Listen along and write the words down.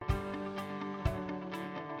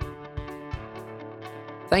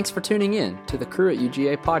Thanks for tuning in to the Cru at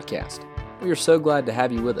UGA podcast. We are so glad to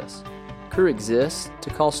have you with us. Cru exists to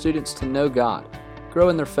call students to know God, grow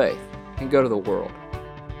in their faith, and go to the world.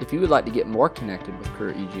 If you would like to get more connected with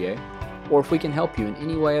Cru at UGA, or if we can help you in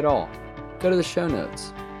any way at all, go to the show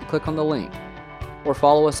notes and click on the link, or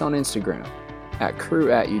follow us on Instagram at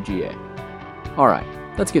Cru at UGA. All right,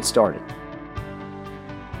 let's get started.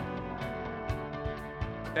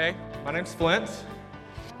 Hey, my name's Flint.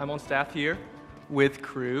 I'm on staff here with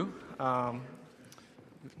Cru.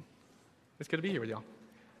 It's good to be here with y'all.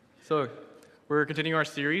 So we're continuing our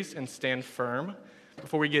series in Stand Firm.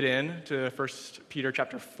 Before we get into 1 Peter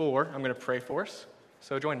chapter 4, I'm going to pray for us.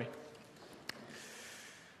 So join me.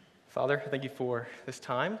 Father, thank you for this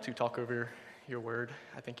time to talk over your word.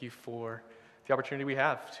 I thank you for the opportunity we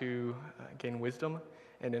have to gain wisdom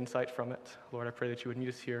and insight from it. Lord, I pray that you would meet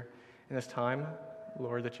us here in this time.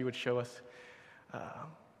 Lord, that you would show us,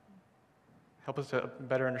 help us to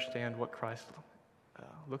better understand what Christ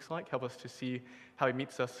looks like. Help us to see how he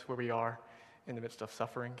meets us where we are in the midst of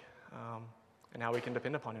suffering, and how we can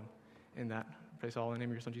depend upon him in that. Praise all in the name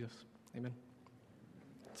of your son, Jesus. Amen.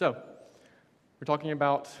 So, we're talking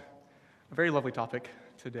about a very lovely topic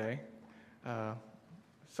today,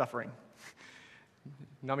 suffering.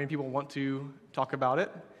 Not many people want to talk about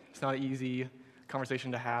it. It's not an easy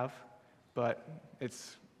conversation to have, but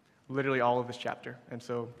it's literally all of this chapter. And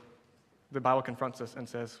so the Bible confronts us and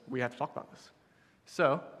says, we have to talk about this.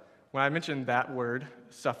 So, when I mentioned that word,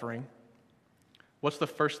 suffering, what's the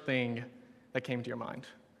first thing that came to your mind?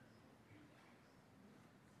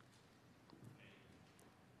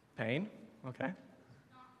 Pain? Okay.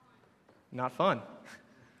 Not fun.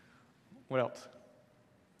 What else?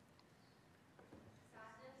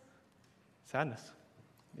 Sadness.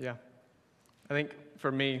 Yeah. I think for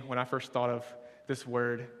me, when I first thought of this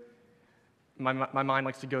word, my mind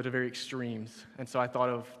likes to go to very extremes. And so I thought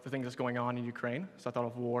of the things that's going on in Ukraine. So I thought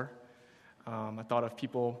of war. I thought of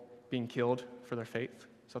people being killed for their faith.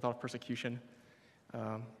 So I thought of persecution.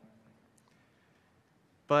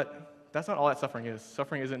 But that's not all that suffering is.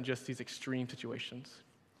 Suffering isn't just these extreme situations.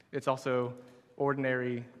 It's also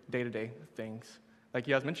ordinary day-to-day things. Like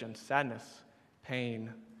you guys mentioned, sadness,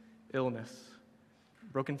 pain, illness,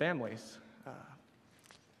 broken families,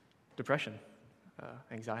 depression,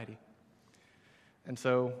 anxiety. And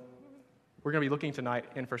so we're going to be looking tonight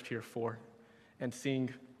in 1 Peter 4 and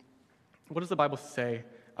seeing what does the Bible say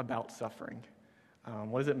about suffering?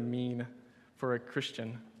 What does it mean for a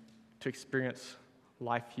Christian to experience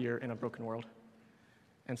life here in a broken world?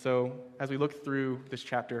 And so as we look through this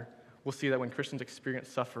chapter, we'll see that when Christians experience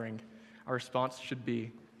suffering, our response should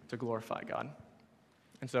be to glorify God.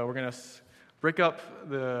 And so we're going to break up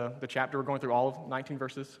the chapter. We're going through all of 19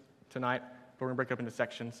 verses tonight, but we're going to break it up into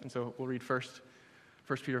sections. And so we'll read first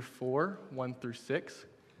 1 Peter 4, 1 through 6.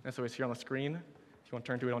 And so it's here on the screen. If you want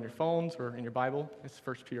to turn to it on your phones or in your Bible, it's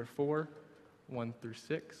 1 Peter 4, 1 through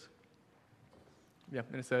 6. Yeah,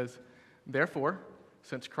 and it says, "Therefore,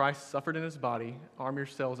 since Christ suffered in his body, arm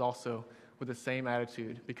yourselves also with the same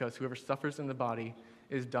attitude, because whoever suffers in the body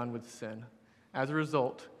is done with sin. As a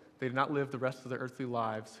result, they do not live the rest of their earthly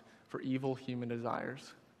lives for evil human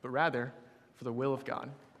desires, but rather for the will of God.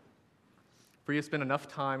 For you have spent enough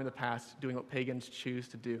time in the past doing what pagans choose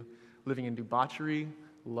to do, living in debauchery,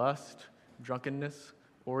 lust, drunkenness,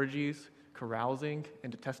 orgies, carousing,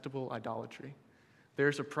 and detestable idolatry. They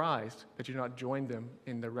are surprised that you do not join them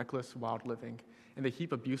in their reckless, wild living, and they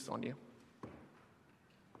heap abuse on you.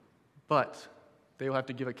 But they will have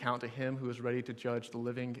to give account to him who is ready to judge the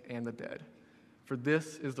living and the dead. For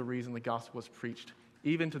this is the reason the gospel was preached,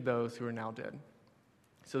 even to those who are now dead,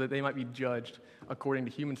 so that they might be judged according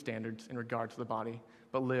to human standards in regard to the body,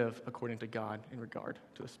 but live according to God in regard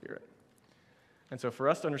to the spirit." And so for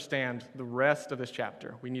us to understand the rest of this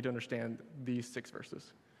chapter, we need to understand these 6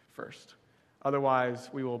 verses first.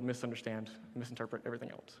 Otherwise, we will misunderstand and misinterpret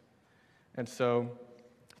everything else. And so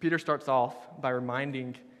Peter starts off by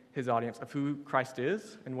reminding his audience of who Christ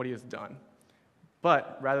is and what he has done.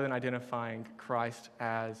 But rather than identifying Christ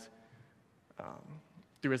as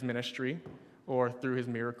through his ministry or through his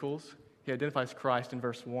miracles, he identifies Christ in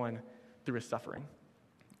verse 1 through his suffering.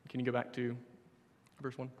 Can you go back to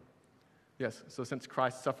verse 1? Yes, so since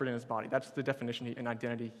Christ suffered in his body, that's the definition and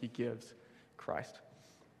identity he gives Christ.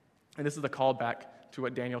 And this is a callback to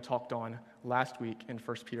what Daniel talked on last week in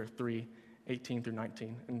 1 Peter 3, 18 through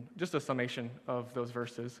 19. And just a summation of those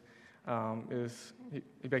verses is,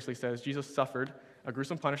 he basically says, Jesus suffered a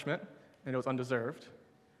gruesome punishment, and it was undeserved,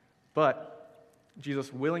 but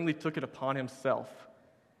Jesus willingly took it upon himself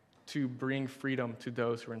to bring freedom to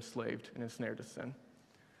those who are enslaved and ensnared to sin.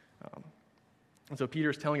 And so Peter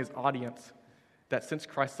is telling his audience that since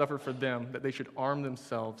Christ suffered for them, that they should arm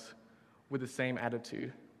themselves with the same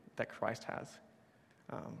attitude that Christ has.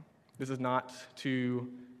 This is not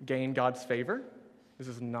to gain God's favor. This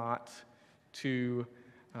is not to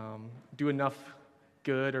do enough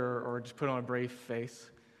good or just put on a brave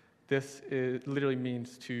face. This literally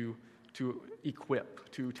means to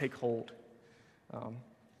equip, to take hold.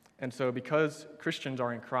 And so because Christians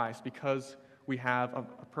are in Christ, because we have a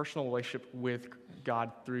personal relationship with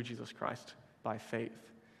God through Jesus Christ by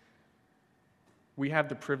faith, we have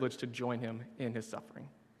the privilege to join him in his suffering.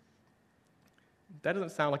 That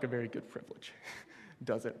doesn't sound like a very good privilege,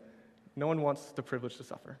 does it? No one wants the privilege to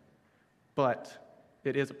suffer, but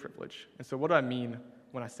it is a privilege. And so what do I mean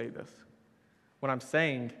when I say this? What I'm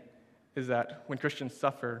saying is that when Christians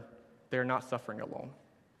suffer, they're not suffering alone,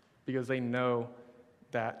 because they know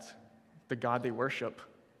that the God they worship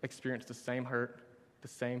experienced the same hurt, the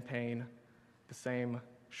same pain, the same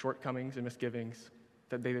shortcomings and misgivings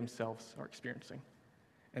that they themselves are experiencing.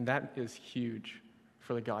 And that is huge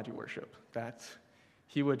for the God you worship, that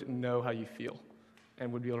he would know how you feel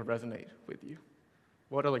and would be able to resonate with you.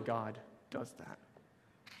 What other God does that?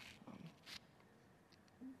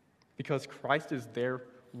 Because Christ is there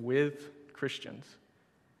with Christians,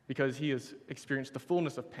 because he has experienced the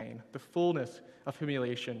fullness of pain, the fullness of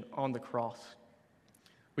humiliation on the cross,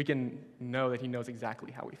 we can know that he knows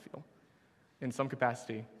exactly how we feel. In some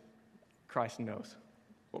capacity, Christ knows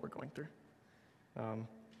what we're going through.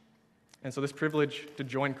 And so this privilege to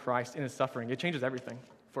join Christ in his suffering, it changes everything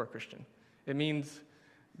for a Christian. It means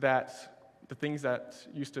that the things that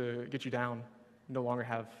used to get you down no longer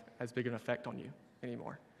have as big an effect on you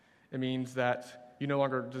anymore. It means that you no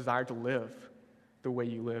longer desire to live the way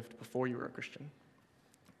you lived before you were a Christian.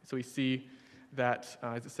 So we see that,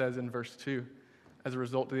 as it says in verse 2, as a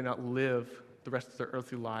result, they do not live the rest of their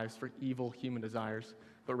earthly lives for evil human desires,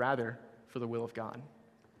 but rather for the will of God.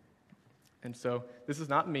 And so this does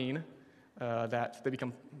not mean that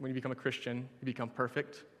when you become a Christian, you become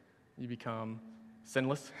perfect, you become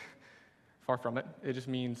sinless. Far from it. It just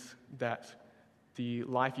means that the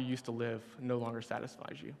life you used to live no longer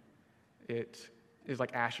satisfies you. It is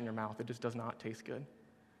like ash in your mouth. It just does not taste good.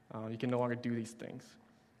 You can no longer do these things.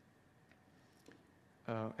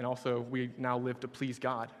 And also, we now live to please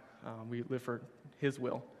God. We live for his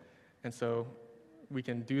will. And so we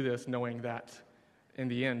can do this knowing that in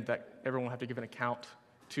the end, that everyone will have to give an account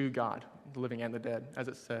to God, the living and the dead, as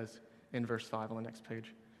it says in verse 5 on the next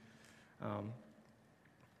page.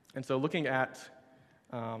 And so looking at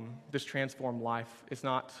this transformed life, it's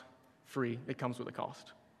not free. It comes with a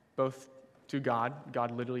cost. Both to God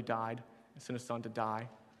literally died and sent his son to die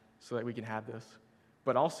so that we can have this.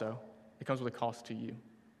 But also, it comes with a cost to you,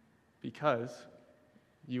 because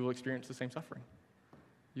you will experience the same suffering.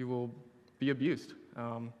 You will be abused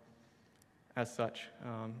as such.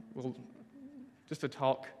 Just to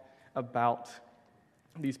talk about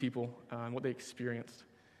these people and what they experienced,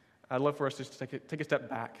 I'd love for us just to take a step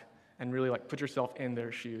back and really put yourself in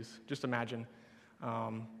their shoes. Just imagine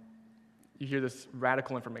you hear this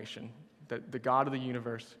radical information that the God of the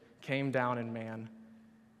universe came down in man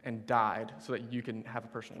and died so that you can have a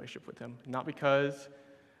personal relationship with him. Not because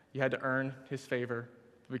you had to earn his favor,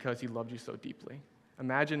 but because he loved you so deeply.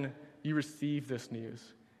 Imagine you receive this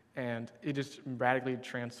news and it just radically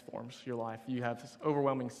transforms your life. You have this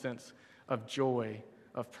overwhelming sense of joy,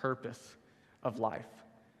 of purpose, of life.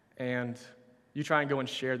 And you try and go and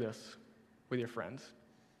share this with your friends.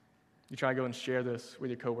 You try and go and share this with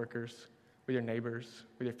your coworkers, with your neighbors,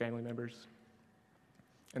 with your family members.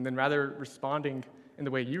 And then rather responding in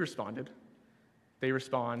the way you responded, they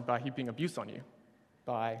respond by heaping abuse on you,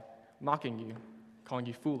 by mocking you, calling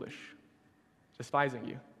you foolish, despising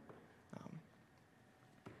you.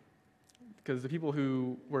 Because the people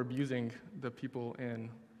who were abusing the people in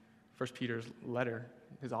 1 Peter's letter,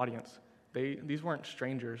 his audience, these weren't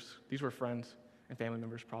strangers. These were friends and family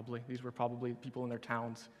members probably. These were probably people in their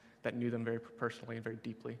towns that knew them very personally and very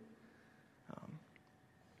deeply.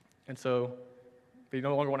 And so they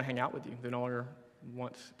no longer want to hang out with you. They no longer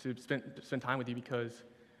want to spend time with you because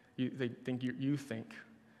they think you think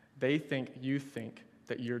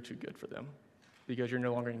that you're too good for them, because you're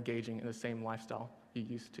no longer engaging in the same lifestyle you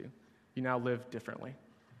used to. You now live differently.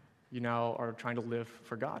 You now are trying to live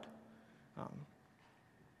for God.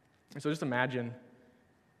 And so just imagine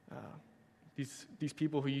these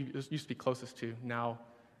people who you used to be closest to, now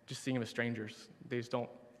just seeing them as strangers. They just don't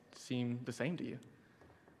seem the same to you.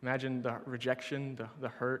 Imagine the rejection, the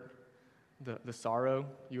hurt, the sorrow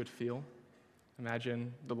you would feel.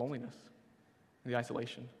 Imagine the loneliness, the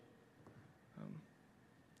isolation.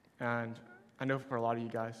 And I know for a lot of you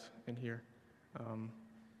guys in here,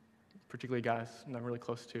 particularly guys that I'm really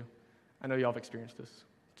close to. I know y'all have experienced this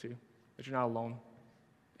too, but you're not alone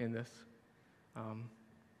in this. I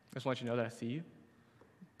just want you to know that I see you,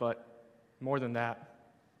 but more than that,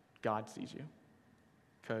 God sees you,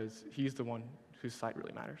 because he's the one whose sight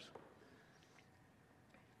really matters.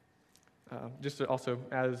 Just to also,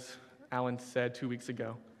 as Alan said 2 weeks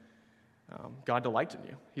ago, God delights in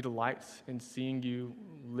you. He delights in seeing you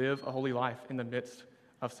live a holy life in the midst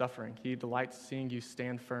of suffering. He delights seeing you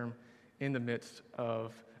stand firm in the midst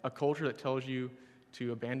of a culture that tells you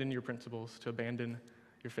to abandon your principles, to abandon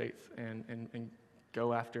your faith, and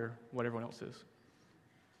go after what everyone else is.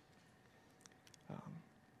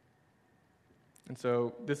 And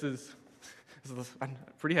so this is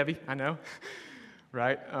pretty heavy, I know,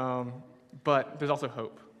 right? But there's also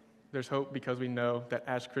hope. There's hope because we know that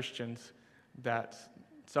as Christians, that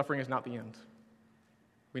suffering is not the end.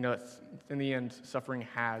 We know that in the end, suffering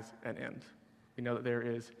has an end. We know that there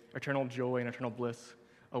is eternal joy and eternal bliss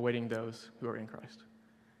awaiting those who are in Christ.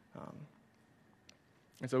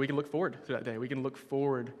 And so we can look forward to that day. We can look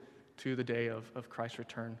forward to the day of Christ's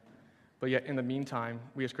return. But yet, in the meantime,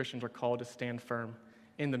 we as Christians are called to stand firm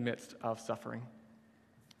in the midst of suffering.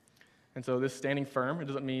 And so this standing firm, it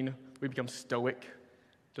doesn't mean we become stoic.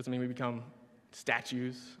 It doesn't mean we become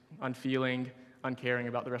statues, unfeeling, uncaring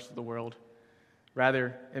about the rest of the world.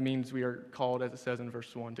 Rather, it means we are called, as it says in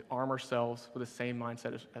verse 1, to arm ourselves with the same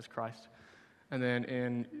mindset as Christ. And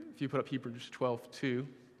then if you put up Hebrews 12:2,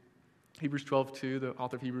 the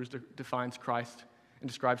author of Hebrews defines Christ and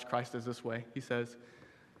describes Christ as this way. He says,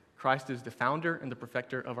 Christ is the founder and the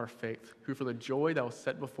perfecter of our faith, who for the joy that was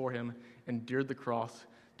set before him endured the cross,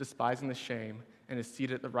 despising the shame, and is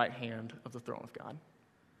seated at the right hand of the throne of God.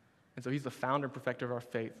 And so he's the founder and perfecter of our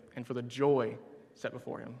faith, and for the joy set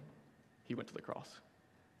before him, he went to the cross.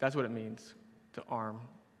 That's what it means to arm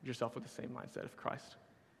yourself with the same mindset of Christ,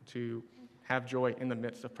 to have joy in the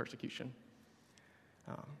midst of persecution.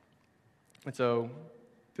 And so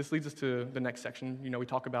this leads us to the next section. We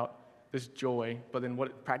talk about this joy, but then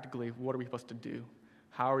what are we supposed to do?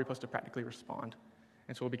 How are we supposed to practically respond?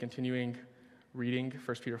 And so we'll be continuing reading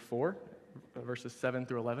 1 Peter 4, verses 7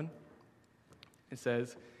 through 11. It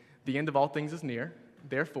says, "The end of all things is near.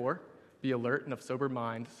 Therefore, be alert and of sober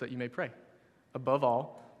mind so that you may pray. Above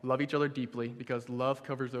all, love each other deeply, because love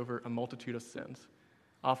covers over a multitude of sins.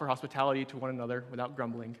 Offer hospitality to one another without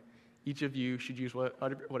grumbling. Each of you should use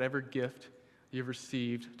whatever gift you have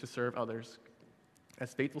received to serve others,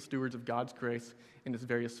 as faithful stewards of God's grace in its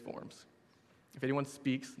various forms. If anyone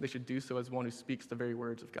speaks, they should do so as one who speaks the very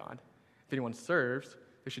words of God. If anyone serves,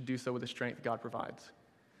 they should do so with the strength God provides.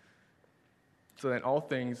 So that in all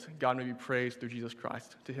things, God may be praised through Jesus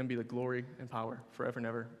Christ. To him be the glory and power forever and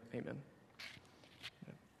ever. Amen."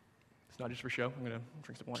 It's not just for show. I'm going to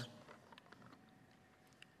drink some water.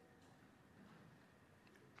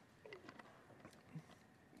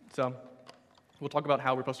 So we'll talk about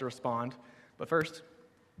how we're supposed to respond. But first,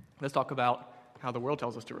 let's talk about how the world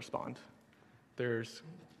tells us to respond. There's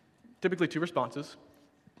typically two responses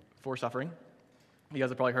for suffering. You guys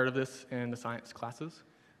have probably heard of this in the science classes.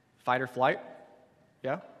 Fight or flight.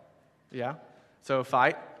 Yeah. So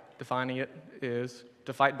fight, defining it, is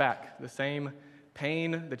to fight back. The same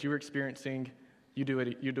pain that you were experiencing, you do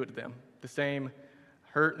it to them. The same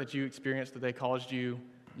hurt that you experienced that they caused you,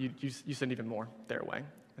 you send even more their way.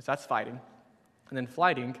 So that's fighting. And then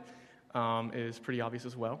flighting is pretty obvious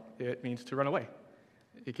as well. It means to run away.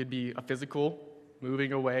 It could be a physical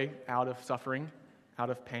moving away out of suffering, out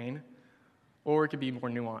of pain, or it could be more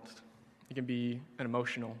nuanced. It can be an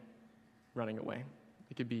emotional running away.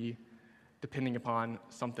 It could be depending upon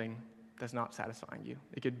something that's not satisfying you.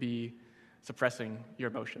 It could be suppressing your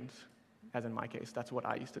emotions, as in my case. That's what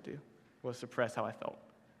I used to do, was suppress how I felt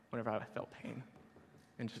whenever I felt pain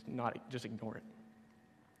and just ignore it.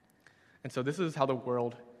 And so this is how the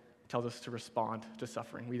world tells us to respond to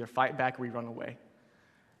suffering. We either fight back or we run away.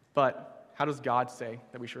 But how does God say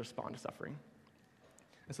that we should respond to suffering?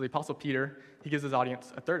 And so the Apostle Peter, he gives his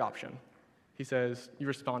audience a third option. He says, you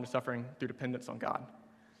respond to suffering through dependence on God.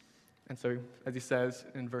 And so, as he says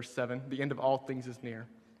in verse 7, the end of all things is near.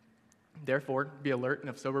 Therefore, be alert and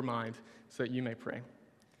of sober mind so that you may pray.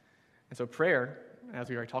 And so prayer, as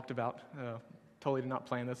we already talked about, totally did not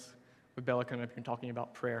plan this with Bella coming up here and talking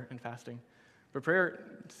about prayer and fasting. But prayer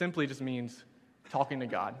simply just means talking to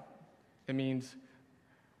God. It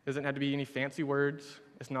doesn't have to be any fancy words.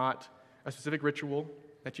 It's not a specific ritual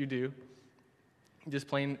that you do. Just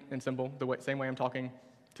plain and simple, same way I'm talking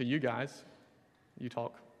to you guys, you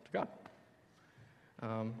talk to God.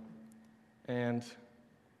 And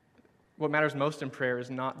what matters most in prayer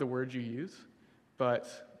is not the words you use, but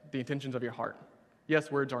the intentions of your heart.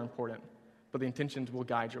 Yes, words are important, but the intentions will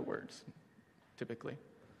guide your words, typically.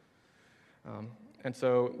 And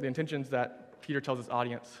so the intentions that Peter tells his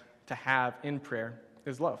audience to have in prayer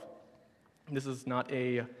is love. This is not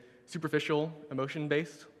a superficial,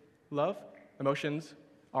 emotion-based love. Emotions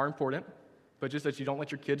are important, but just as you don't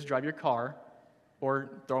let your kids drive your car or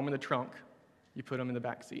throw them in the trunk, you put them in the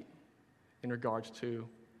back seat in regards to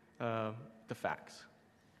the facts.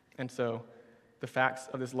 And so the facts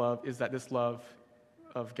of this love is that this love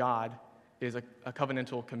of God is a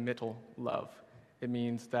covenantal, committal love. It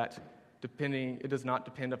means that it does not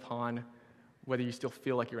depend upon whether you still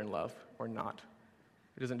feel like you're in love or not.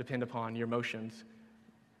 It doesn't depend upon your emotions.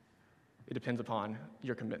 It depends upon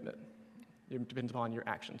your commitment. It depends upon your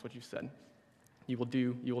actions, what you've said. You will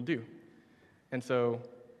do. And so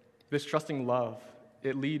this trusting love,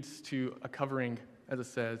 it leads to a covering, as it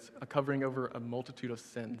says, a covering over a multitude of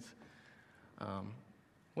sins.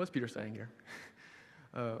 What is Peter saying here?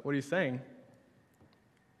 What he's saying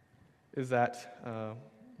is that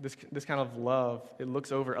this kind of love, it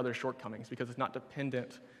looks over other shortcomings because it's not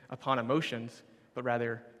dependent upon emotions, but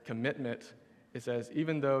rather commitment. It says,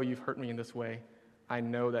 even though you've hurt me in this way, I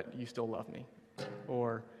know that you still love me.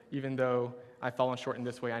 Or even though I've fallen short in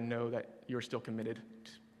this way, I know that you're still committed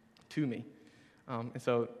to me. And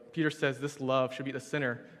so Peter says this love should be the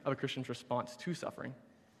center of a Christian's response to suffering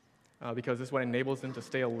because this is what enables them to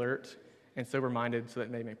stay alert and sober-minded so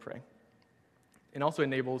that they may pray. It also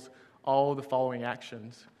enables all the following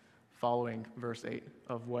actions following verse 8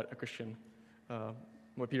 of what a Christian,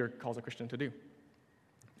 what Peter calls a Christian to do.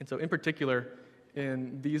 And so in particular,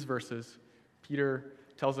 in these verses, Peter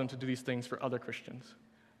tells them to do these things for other Christians.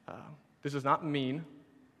 This does not mean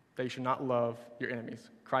that you should not love your enemies.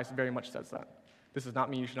 Christ very much says that. This does not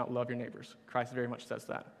mean you should not love your neighbors. Christ very much says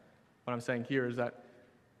that. What I'm saying here is that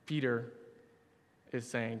Peter is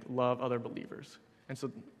saying, love other believers. And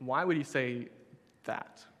so why would he say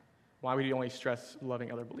that? Why would he only stress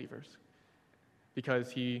loving other believers?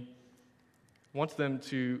 Because he wants them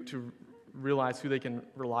to realize who they can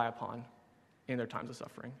rely upon in their times of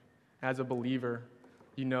suffering. As a believer,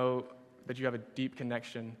 you know that you have a deep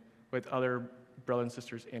connection with other brothers and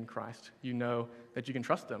sisters in Christ. You know that you can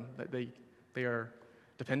trust them, that they are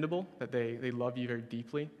dependable, that they love you very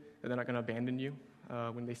deeply, that they're not going to abandon you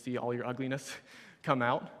when they see all your ugliness come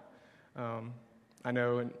out. I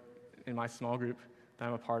know in my small group that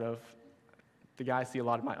I'm a part of, the guys see a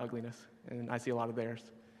lot of my ugliness, and I see a lot of theirs,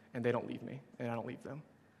 and they don't leave me, and I don't leave them.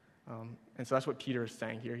 And so that's what Peter is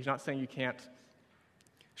saying here. He's not saying you can't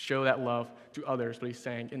show that love to others, but he's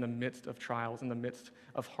saying in the midst of trials, in the midst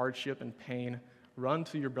of hardship and pain, run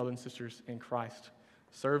to your brothers and sisters in Christ.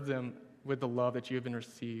 Serve them with the love that you have been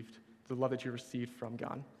received, the love that you received from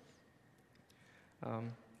God.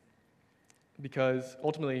 Because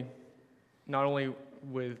ultimately, not only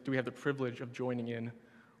do we have the privilege of joining in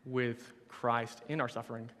with Christ in our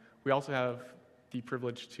suffering, we also have the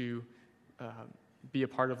privilege to be a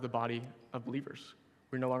part of the body of believers.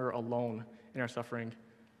 We're no longer alone in our suffering.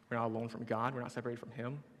 We're not alone from God. We're not separated from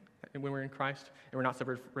Him when we're in Christ. And we're not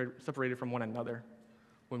separated from one another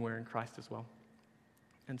when we're in Christ as well.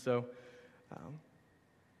 And so,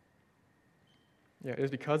 it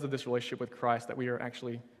is because of this relationship with Christ that we are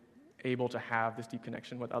actually able to have this deep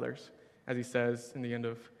connection with others. As he says in the end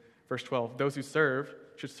of verse 12, those who serve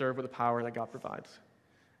should serve with the power that God provides.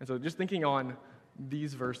 And so just thinking on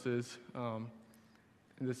these verses,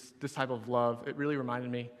 this type of love, it really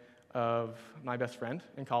reminded me of my best friend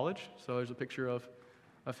in college. So there's a picture of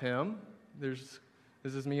him. This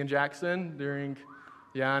is me and Jackson during,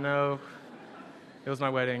 I know, it was my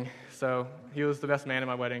wedding. So he was the best man at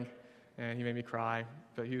my wedding, and he made me cry,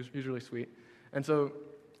 but he was really sweet. And so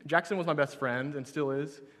Jackson was my best friend and still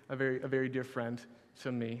is a very dear friend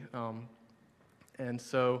to me. And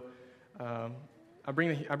so I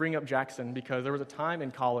bring up Jackson because there was a time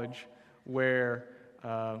in college where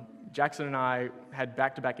Jackson and I had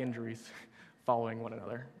back-to-back injuries following one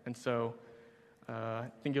another. And so I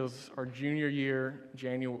think it was our junior year,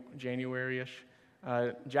 January-ish,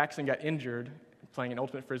 Jackson got injured playing an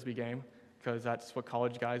ultimate frisbee game because that's what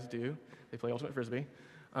college guys do. They play ultimate frisbee.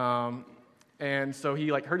 And so he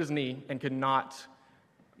hurt his knee and could not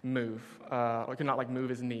move. Could not move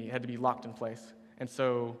his knee. It had to be locked in place. And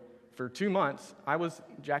so for 2 months, I was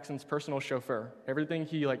Jackson's personal chauffeur.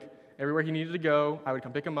 Everywhere he needed to go, I would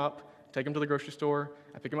come pick him up, take him to the grocery store.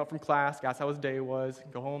 I'd pick him up from class, ask how his day was,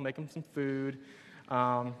 go home, make him some food.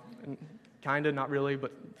 Kind of, not really,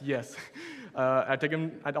 but yes.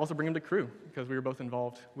 I'd also bring him to crew because we were both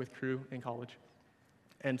involved with crew in college.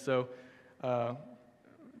 And so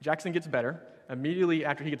Jackson gets better. immediately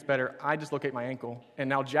after he gets better, I dislocate my ankle, and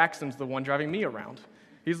now Jackson's the one driving me around.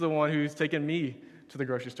 He's the one who's taking me to the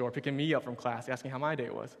grocery store, picking me up from class, asking how my day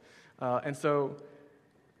was. And so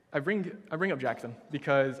I bring up Jackson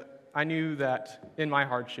because I knew that in my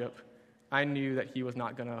hardship, I knew that he was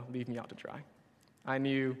not going to leave me out to dry. I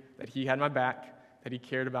knew that he had my back, that he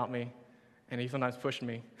cared about me, and he sometimes pushed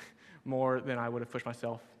me more than I would have pushed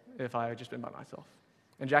myself if I had just been by myself.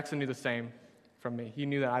 And Jackson knew the same from me. He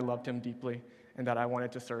knew that I loved him deeply and that I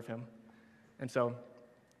wanted to serve him. And so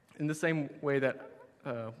in the same way that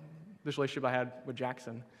this relationship I had with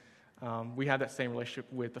Jackson, we have that same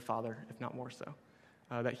relationship with the Father, if not more so.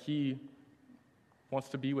 That he wants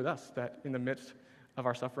to be with us, that in the midst of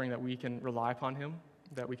our suffering that we can rely upon him,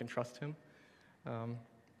 that we can trust him.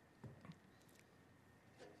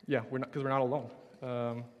 Because we're not alone.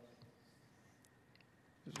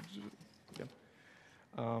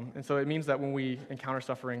 And so it means that when we encounter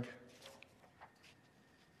suffering,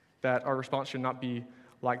 that our response should not be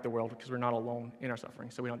like the world, because we're not alone in our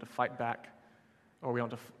suffering. So we don't have to fight back or we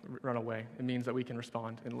don't have to run away. It means that we can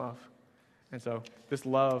respond in love. And so this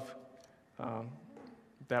love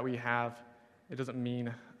that we have, it doesn't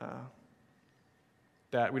mean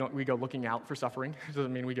that we go looking out for suffering. It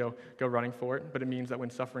doesn't mean we go running for it, but it means that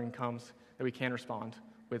when suffering comes, that we can respond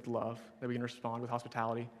with love, that we can respond with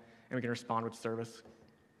hospitality, and we can respond with service,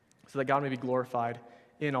 so that God may be glorified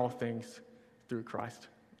in all things through Christ.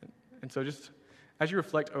 And so just as you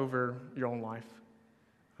reflect over your own life,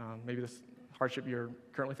 maybe this hardship you're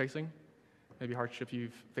currently facing, maybe hardship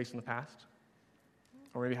you've faced in the past,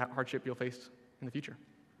 or maybe hardship you'll face in the future.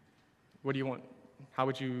 What do you want? How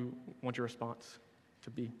would you want your response to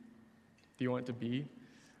be? Do you want it to be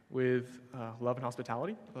with love and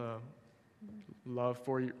hospitality, love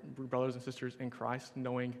for your brothers and sisters in Christ,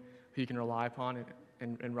 knowing who you can rely upon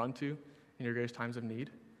and run to in your greatest times of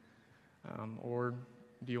need? Or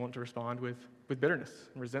do you want to respond with bitterness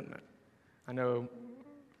and resentment? I know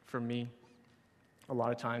for me, a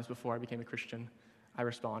lot of times before I became a Christian, I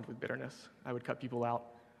respond with bitterness. I would cut people out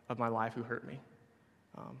of my life who hurt me,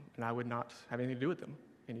 and I would not have anything to do with them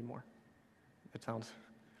anymore. It sounds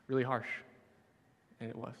really harsh, and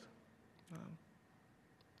it was.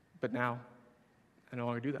 But now, I no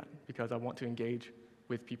longer do that because I want to engage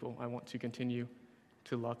with people. I want to continue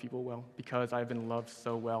to love people well because I've been loved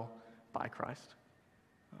so well by Christ.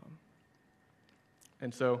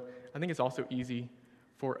 And so I think it's also easy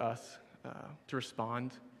for us to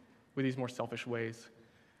respond with these more selfish ways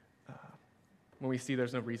when we see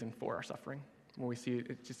there's no reason for our suffering, when we see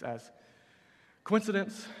it just as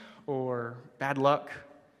coincidence or bad luck.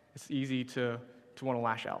 It's easy to want to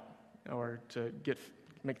lash out or to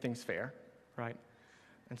make things fair, right?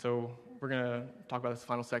 And so we're going to talk about this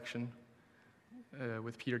final section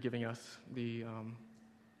with Peter giving us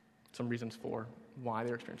some reasons for why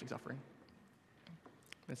they're experiencing suffering.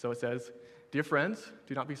 And so it says, "Dear friends,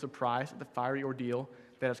 do not be surprised at the fiery ordeal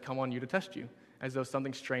that has come on you to test you, as though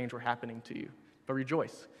something strange were happening to you. But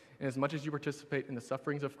rejoice, inasmuch as you participate in the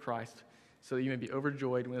sufferings of Christ, so that you may be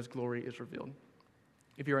overjoyed when his glory is revealed.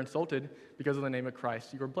 If you are insulted because of the name of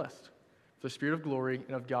Christ, you are blessed, for the Spirit of glory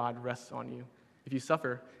and of God rests on you. If you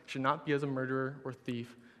suffer, it should not be as a murderer or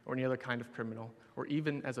thief or any other kind of criminal, or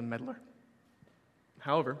even as a meddler.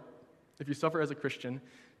 However, if you suffer as a Christian,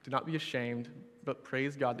 do not be ashamed, but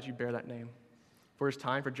praise God that you bear that name. For it is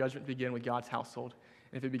time for judgment to begin with God's household.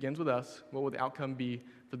 And if it begins with us, what will the outcome be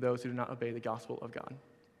for those who do not obey the gospel of God?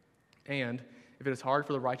 And if it is hard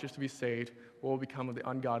for the righteous to be saved, what will become of the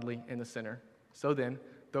ungodly and the sinner? So then,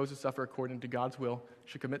 those who suffer according to God's will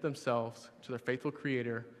should commit themselves to their faithful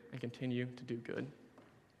Creator and continue to do good."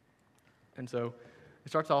 And so it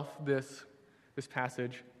starts off this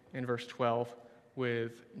passage in verse 12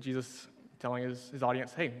 with Jesus telling his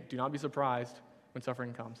audience, hey, do not be surprised when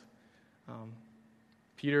suffering comes.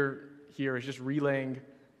 Peter here is just relaying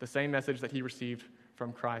the same message that he received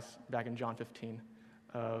from Christ back in John 15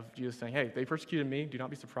 of Jesus saying, hey, they persecuted me. Do not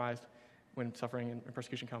be surprised when suffering and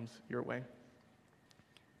persecution comes your way.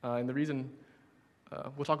 And the reason,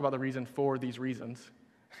 we'll talk about the reason for these reasons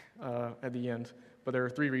at the end, but there are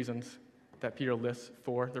 3 reasons that Peter lists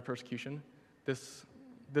for their persecution. This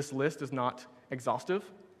list is not exhaustive,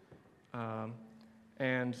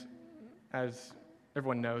 and as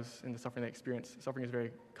everyone knows in the suffering they experience, suffering is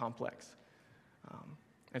very complex.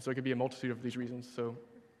 And so it could be a multitude of these reasons, so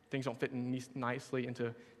things don't fit nicely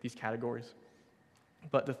into these categories.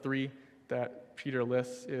 But the 3 that Peter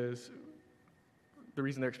lists is the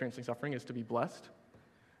reason they're experiencing suffering is to be blessed,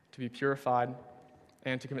 to be purified,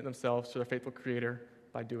 and to commit themselves to their faithful Creator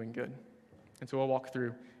by doing good. And so we'll walk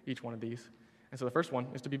through each one of these. And so the first one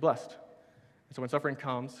is to be blessed. And so when suffering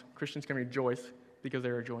comes, Christians can rejoice because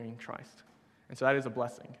they're joining Christ. And so that is a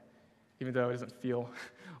blessing. Even though it doesn't feel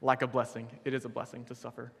like a blessing, it is a blessing to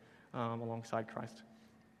suffer alongside Christ.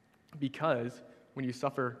 Because when you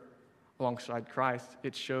suffer alongside Christ,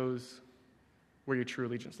 it shows where your true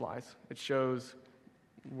allegiance lies. It shows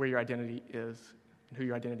where your identity is and who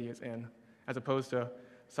your identity is in, as opposed to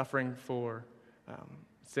suffering for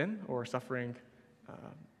sin or suffering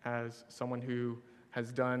as someone who has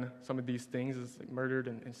done some of these things, is like murdered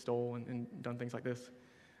and stole and done things like this.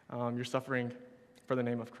 You're suffering for the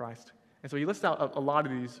name of Christ. And so he lists out a lot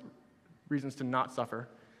of these reasons to not suffer,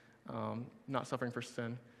 not suffering for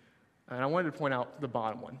sin. And I wanted to point out the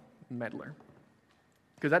bottom one, meddler.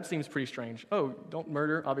 Because that seems pretty strange. Oh, don't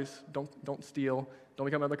murder, obvious. Don't steal. Don't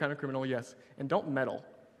become another kind of criminal, yes. And don't meddle.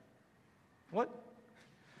 What?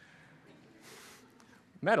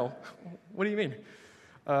 Meddle? What do you mean?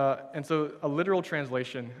 And so a literal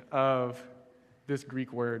translation of this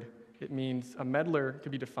Greek word, it means a meddler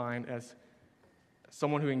could be defined as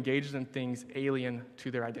someone who engages in things alien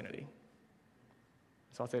to their identity.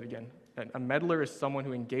 So I'll say it again. A meddler is someone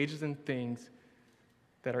who engages in things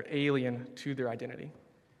that are alien to their identity.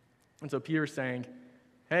 And so Peter is saying,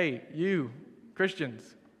 hey, you,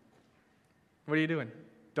 Christians, what are you doing?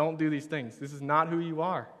 Don't do these things. This is not who you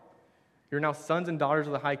are. You're now sons and daughters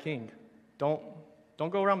of the high king. Don't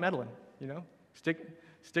go around meddling,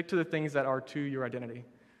 Stick to the things that are to your identity.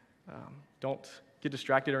 Don't get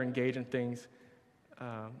distracted or engage in things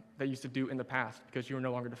that you used to do in the past, because you are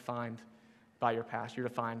no longer defined by your past. You're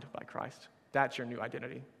defined by Christ. That's your new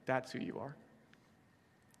identity. That's who you are.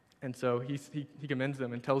 And so he commends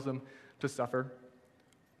them and tells them to suffer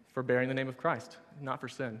for bearing the name of Christ, not for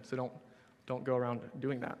sin. So don't go around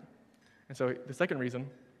doing that. And so the second reason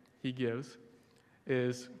he gives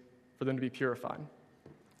is for them to be purified.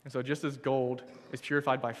 And so just as gold is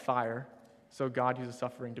purified by fire, so God uses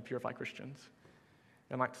suffering to purify Christians.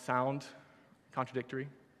 That might sound contradictory,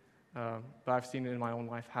 but I've seen it in my own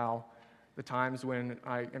life how the times when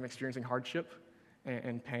I am experiencing hardship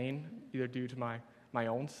and pain, either due to my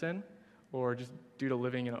own sin or just due to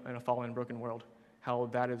living in a fallen and broken world, how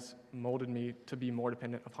that has molded me to be more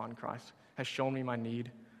dependent upon Christ, has shown me my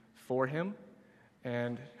need for him,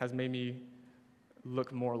 and has made me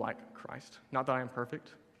look more like Christ. Not that I am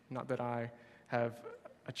perfect, not that I have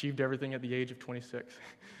achieved everything at the age of 26,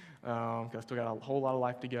 because I still got a whole lot of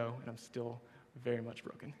life to go, and I'm still very much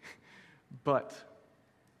broken. But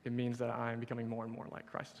it means that I'm becoming more and more like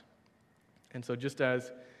Christ. And so just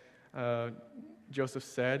as Joseph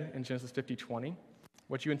said in Genesis 50:20,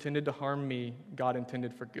 what you intended to harm me, God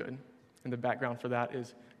intended for good. And the background for that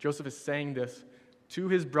is Joseph is saying this to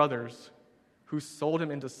his brothers who sold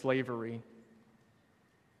him into slavery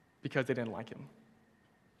because they didn't like him.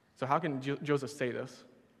 So how can Joseph say this?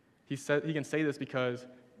 He can say this because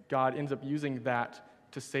God ends up using that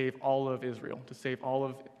to save all of Israel, to save all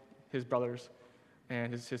of his brothers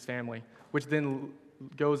and his family, which then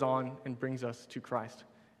goes on and brings us to Christ.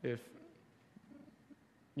 If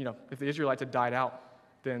the Israelites had died out,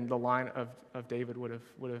 then the line of David would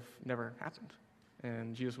have never happened,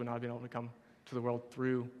 and Jesus would not have been able to come to the world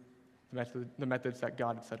through the methods that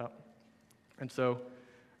God had set up. And so,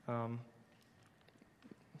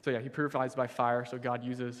 he purifies by fire. So God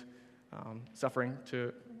uses suffering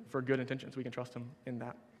for good intentions. We can trust him in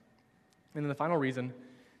that. And then the final reason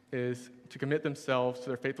is to commit themselves to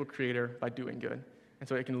their faithful Creator by doing good. And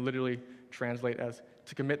so it can literally translate as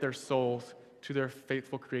to commit their souls to their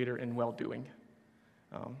faithful Creator in well-doing.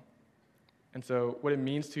 And so what it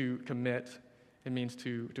means to commit, it means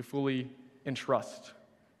to fully entrust,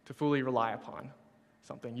 to fully rely upon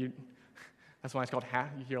something. That's why it's called half.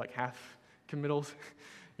 You hear like half committals,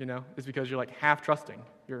 it's because you're like half trusting.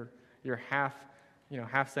 You're half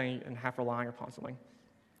saying and half relying upon something.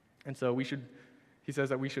 And so he says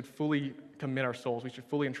that we should fully commit our souls. We should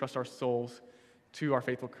fully entrust our souls to our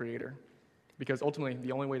faithful Creator, because ultimately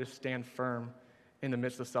the only way to stand firm in the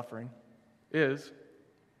midst of suffering is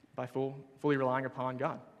by fully relying upon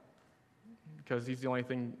God, because he's the only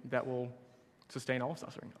thing that will sustain all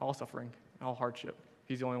suffering, all hardship.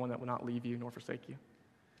 He's the only one that will not leave you nor forsake you.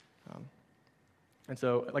 And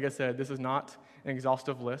so, like I said, this is not an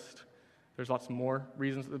exhaustive list. There's lots more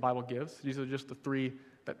reasons that the Bible gives. These are just the three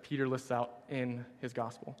that Peter lists out in his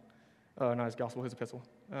gospel. Not his gospel, his epistle.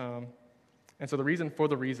 And so the reason for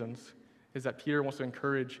the reasons is that Peter wants to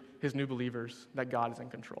encourage his new believers that God is in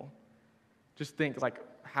control. Just think like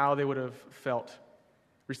how they would have felt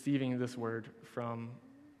receiving this word from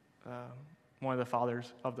one of the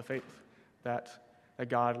fathers of the faith, that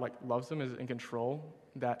God loves them, is in control,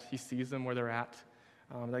 that he sees them where they're at,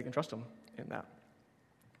 that they can trust him in that.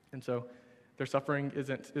 And so their suffering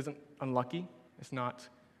isn't unlucky. It's not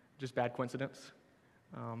just bad coincidence.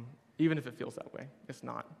 Even if it feels that way, it's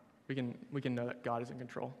not. We can know that God is in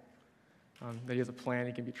control, that He has a plan,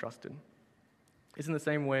 He can be trusted. It's in the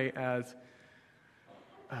same way as,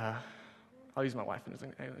 I'll use my wife as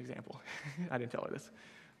an example. I didn't tell her this.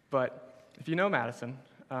 But if you know Madison,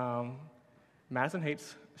 Madison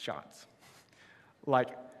hates shots. Like,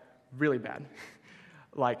 really bad.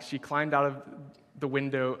 Like, she climbed out of the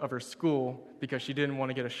window of her school because she didn't want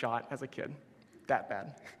to get a shot as a kid. That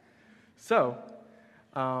bad. So,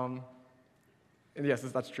 and yes,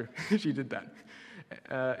 that's true. She did that.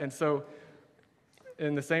 And so,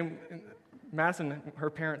 Madison, her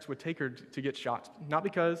parents would take her to get shots, not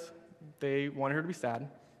because they wanted her to be sad,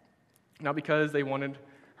 not because they wanted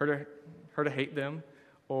her to hate them,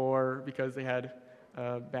 or because they had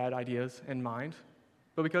bad ideas in mind,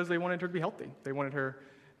 but because they wanted her to be healthy. They wanted her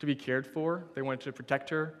to be cared for. They wanted to protect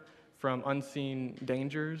her from unseen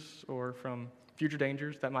dangers or from future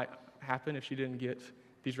dangers that might happen if she didn't get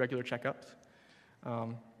these regular checkups.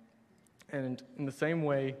 And in the same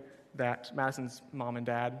way that Madison's mom and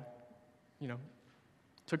dad,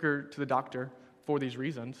 took her to the doctor for these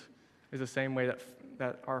reasons, is the same way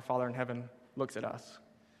that our Father in heaven looks at us.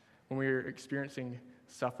 When we're experiencing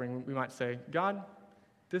suffering, we might say, God,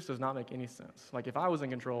 this does not make any sense. Like, if I was in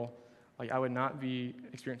control, I would not be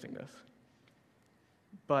experiencing this.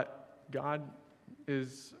 But God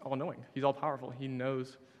is all-knowing. He's all-powerful. He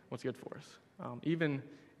knows what's good for us. Even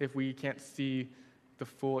if we can't see the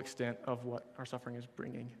full extent of what our suffering is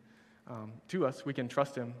bringing to us, we can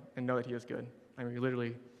trust Him and know that He is good. I mean, we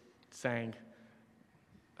literally sang,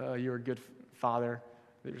 you're a good Father,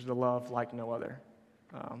 there's a love like no other.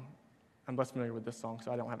 I'm less familiar with this song,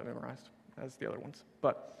 so I don't have it memorized as the other ones.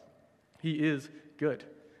 But He is good.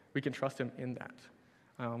 We can trust Him in that.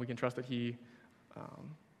 We can trust that He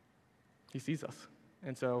sees us.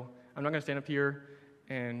 And so I'm not going to stand up here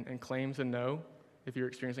and claim to know if you're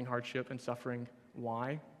experiencing hardship and suffering,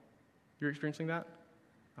 why you're experiencing that.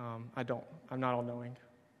 I don't. I'm not all-knowing.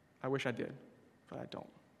 I wish I did, but I don't.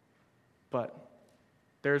 But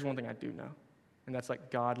there's one thing I do know, and that's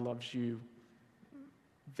like God loves you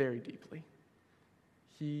very deeply.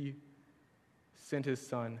 He sent His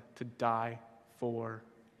Son to die for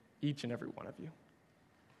each and every one of you.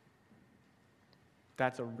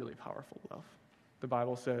 That's a really powerful love. The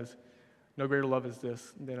Bible says, no greater love is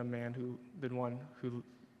this than a man who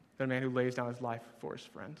lays down his life for his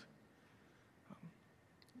friend.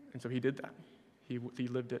 And so He did that. He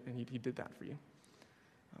lived it, and he did that for you.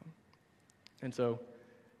 And so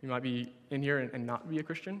you might be in here and not be a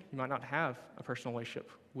Christian. You might not have a personal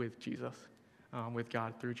relationship with Jesus, with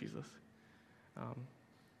God through Jesus.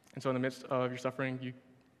 And so in the midst of your suffering,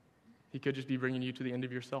 He could just be bringing you to the end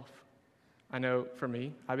of yourself. I know for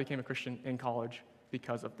me, I became a Christian in college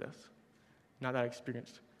because of this. Not that I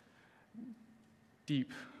experienced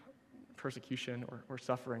deep persecution or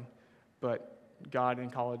suffering, but God in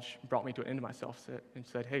college brought me to an end of myself and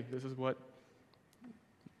said, hey, this is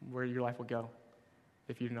where your life will go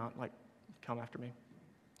if you do not come after me.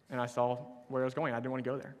 And I saw where I was going. I didn't want to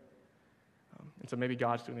go there. And so maybe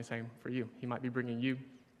God's doing the same for you. He might be bringing you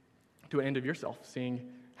to an end of yourself, seeing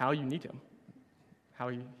how you need Him, how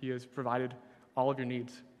He has provided all of your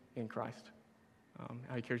needs in Christ,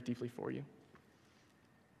 how He cares deeply for you.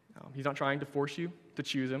 He's not trying to force you to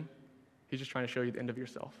choose Him. He's just trying to show you the end of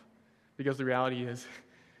yourself. Because the reality is,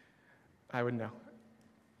 I would know,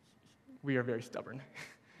 we are very stubborn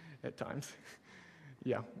at times.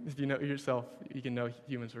 Yeah, if you know yourself, you can know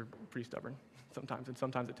humans are pretty stubborn sometimes, and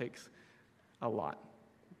sometimes it takes a lot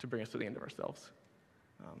to bring us to the end of ourselves.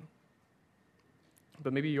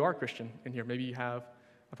 But maybe you are a Christian in here. Maybe you have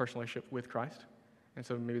a personal relationship with Christ, and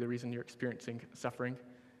so maybe the reason you're experiencing suffering,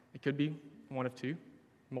 it could be one of two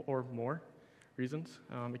or more reasons.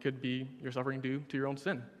 It could be you're suffering due to your own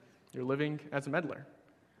sin. You're living as a meddler,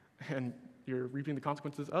 and you're reaping the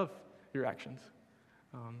consequences of your actions.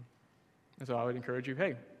 And so I would encourage you,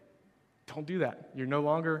 hey, don't do that. You're no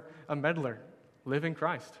longer a meddler. Live in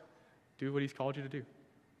Christ. Do what He's called you to do.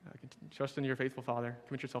 Trust in your faithful Father.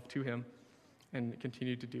 Commit yourself to Him and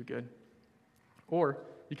continue to do good. Or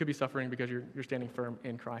you could be suffering because you're standing firm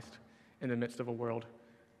in Christ in the midst of a world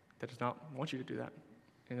that does not want you to do that.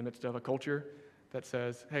 In the midst of a culture that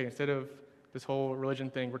says, hey, instead of this whole religion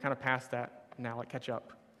thing, we're kind of past that now, catch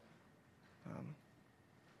up.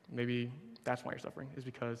 Maybe that's why you're suffering, is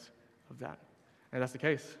because of that. And if that's the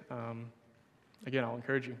case, again, I'll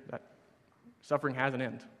encourage you that suffering has an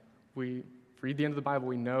end. We read the end of the Bible,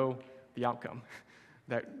 we know the outcome,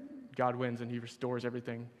 that God wins and He restores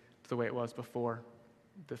everything to the way it was before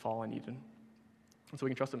the fall in Eden. And so we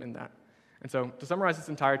can trust Him in that. And so, to summarize this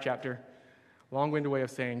entire chapter, long-winded way of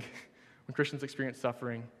saying, when Christians experience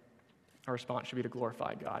suffering, our response should be to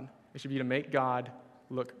glorify God. It should be to make God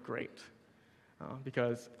look great.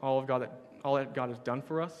 Because all that God has done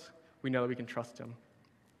for us, we know that we can trust him.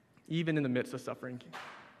 Even in the midst of suffering,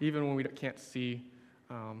 even when we can't see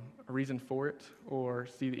a reason for it or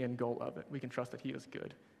see the end goal of it, we can trust that he is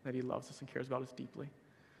good, that he loves us and cares about us deeply.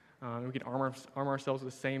 We can arm ourselves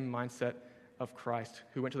with the same mindset of Christ,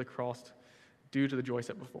 who went to the cross due to the joy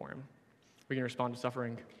set before him. We can respond to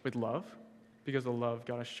suffering with love, because the love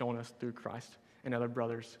God has shown us through Christ and other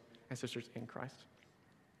brothers and sisters in Christ.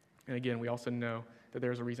 And again, we also know that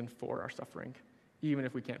there's a reason for our suffering. Even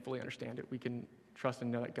if we can't fully understand it, we can trust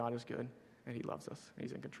and know that God is good and he loves us and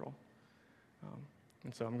he's in control.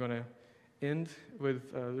 And so I'm going to end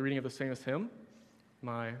with the reading of this famous hymn.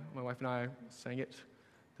 My wife and I sang it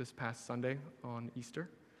this past Sunday on Easter,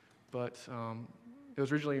 but it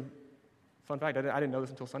was originally, fun fact, I didn't know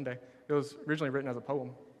this until Sunday, it was originally written as a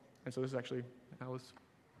poem, and so this is actually how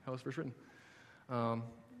it was first written.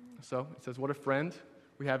 So it says, "What a friend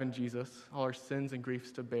we have in Jesus, all our sins and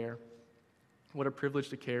griefs to bear. What a privilege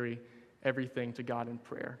to carry everything to God in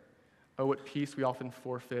prayer. Oh, what peace we often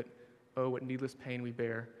forfeit. Oh, what needless pain we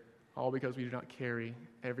bear, all because we do not carry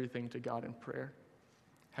everything to God in prayer.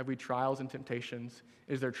 Have we trials and temptations?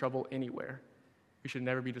 Is there trouble anywhere? We should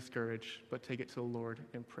never be discouraged, but take it to the Lord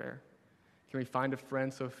in prayer. Can we find a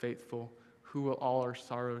friend so faithful who will all our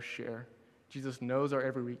sorrows share? Jesus knows our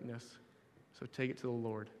every weakness, so take it to the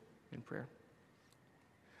Lord in prayer."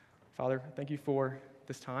 Father, thank you for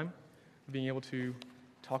this time, being able to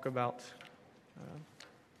talk about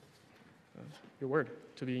your word,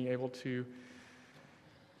 to being able to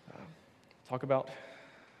talk about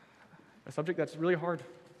a subject that's really hard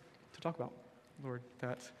to talk about, Lord,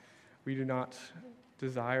 that we do not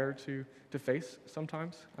desire to face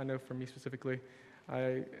sometimes. I know for me specifically,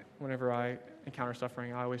 whenever I encounter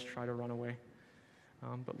suffering, I always try to run away.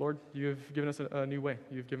 But Lord, you've given us a new way.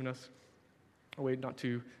 You've given us a way not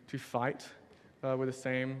to fight with the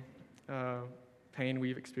same pain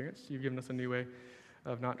we've experienced. You've given us a new way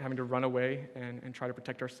of not having to run away and try to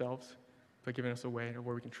protect ourselves, but giving us a way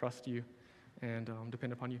where we can trust you and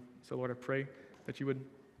depend upon you. So Lord, I pray that you would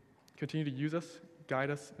continue to use us, guide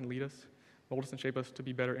us, and lead us, mold us and shape us to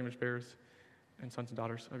be better image bearers and sons and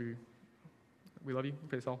daughters of you. We love you. We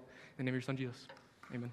pray this all in the name of your son, Jesus.